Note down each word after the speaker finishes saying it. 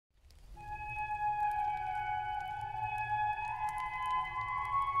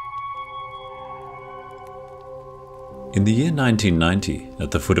In the year 1990,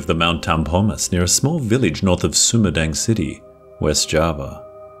 at the foot of the Mount Tampomas, near a small village north of Sumedang city, West Java,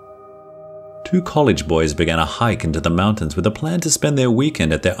 two college boys began a hike into the mountains with a plan to spend their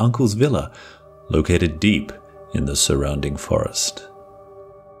weekend at their uncle's villa, located deep in the surrounding forest.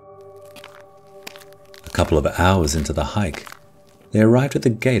 A couple of hours into the hike, they arrived at the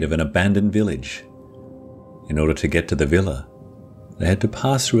gate of an abandoned village. In order to get to the villa, they had to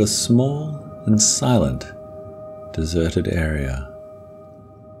pass through a small and silent, deserted area.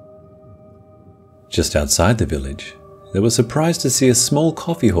 Just outside the village, they were surprised to see a small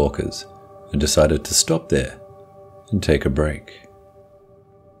coffee hawkers and decided to stop there and take a break.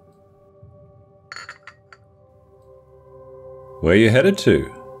 "Where are you headed to?"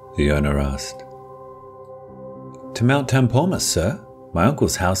 the owner asked. "To Mount Tampomas, sir. My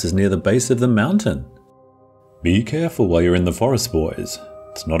uncle's house is near the base of the mountain." "Be careful while you're in the forest, boys.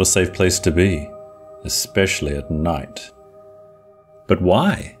 It's not a safe place to be, especially at night." "But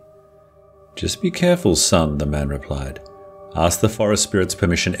why?" "Just be careful, son," the man replied. "Ask the forest spirit's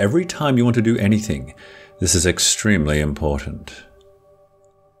permission every time you want to do anything. This is extremely important."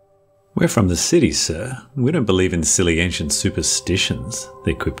 "We're from the city, sir. We don't believe in silly ancient superstitions,"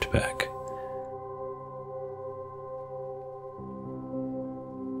 they quipped back.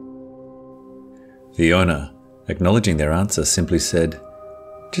 The owner, acknowledging their answer, simply said,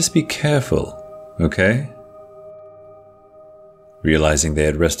 "Just be careful, okay?" Realizing they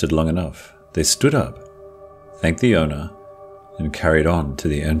had rested long enough, they stood up, thanked the owner, and carried on to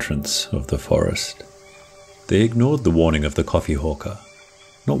the entrance of the forest. They ignored the warning of the coffee hawker,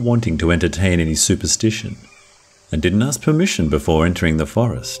 not wanting to entertain any superstition, and didn't ask permission before entering the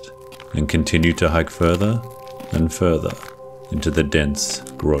forest, and continued to hike further and further into the dense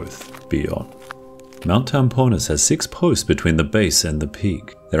growth beyond. Mount Tampomas has 6 posts between the base and the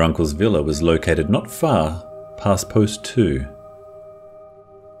peak. Their uncle's villa was located not far past post 2.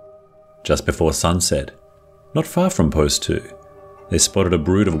 Just before sunset, not far from post 2, they spotted a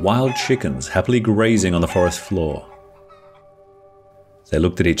brood of wild chickens happily grazing on the forest floor. They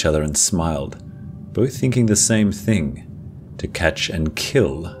looked at each other and smiled, both thinking the same thing, to catch and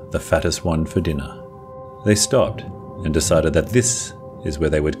kill the fattest one for dinner. They stopped and decided that this is where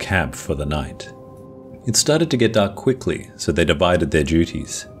they would camp for the night. It started to get dark quickly, so they divided their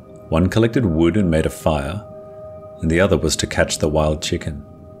duties. One collected wood and made a fire, and the other was to catch the wild chicken.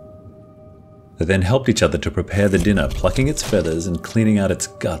 They then helped each other to prepare the dinner, plucking its feathers and cleaning out its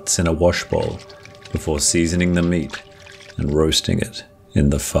guts in a wash bowl, before seasoning the meat and roasting it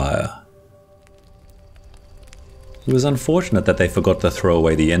in the fire. It was unfortunate that they forgot to throw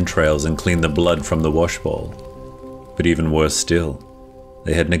away the entrails and clean the blood from the wash bowl. But even worse still,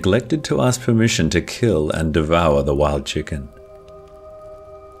 they had neglected to ask permission to kill and devour the wild chicken.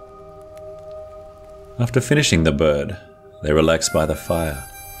 After finishing the bird, they relaxed by the fire,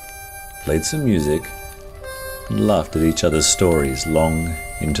 played some music, and laughed at each other's stories long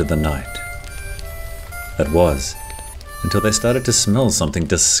into the night. That was, until they started to smell something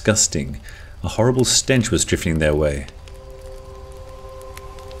disgusting. A horrible stench was drifting their way.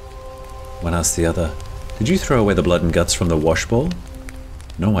 One asked the other, "Did you throw away the blood and guts from the wash bowl?"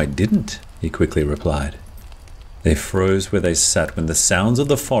 "No, I didn't," he quickly replied. They froze where they sat when the sounds of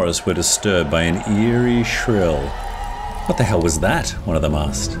the forest were disturbed by an eerie shrill. "What the hell was that?" one of them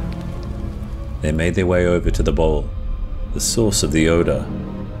asked. They made their way over to the bowl, the source of the odor,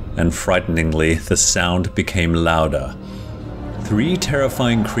 and frighteningly, the sound became louder. 3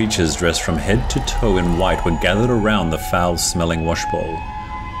 terrifying creatures dressed from head to toe in white were gathered around the foul-smelling wash bowl.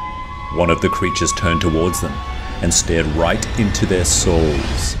 One of the creatures turned towards them and stared right into their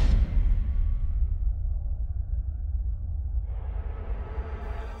souls.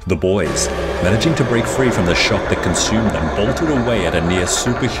 The boys, managing to break free from the shock that consumed them, bolted away at a near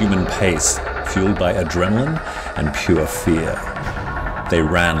superhuman pace, fueled by adrenaline and pure fear. They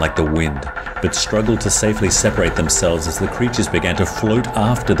ran like the wind, but struggled to safely separate themselves as the creatures began to float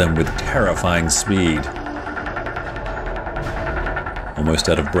after them with terrifying speed. Almost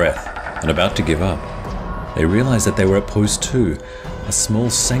out of breath and about to give up, they realized that they were at Post 2, a small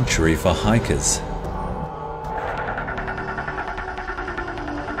sanctuary for hikers.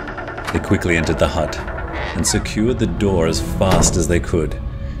 They quickly entered the hut and secured the door as fast as they could,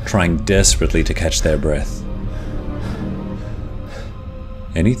 trying desperately to catch their breath.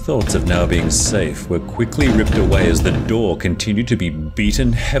 Any thoughts of now being safe were quickly ripped away as the door continued to be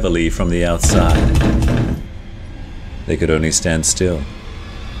beaten heavily from the outside. They could only stand still,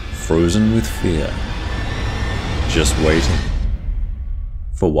 frozen with fear, just waiting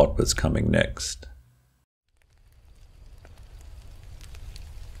for what was coming next.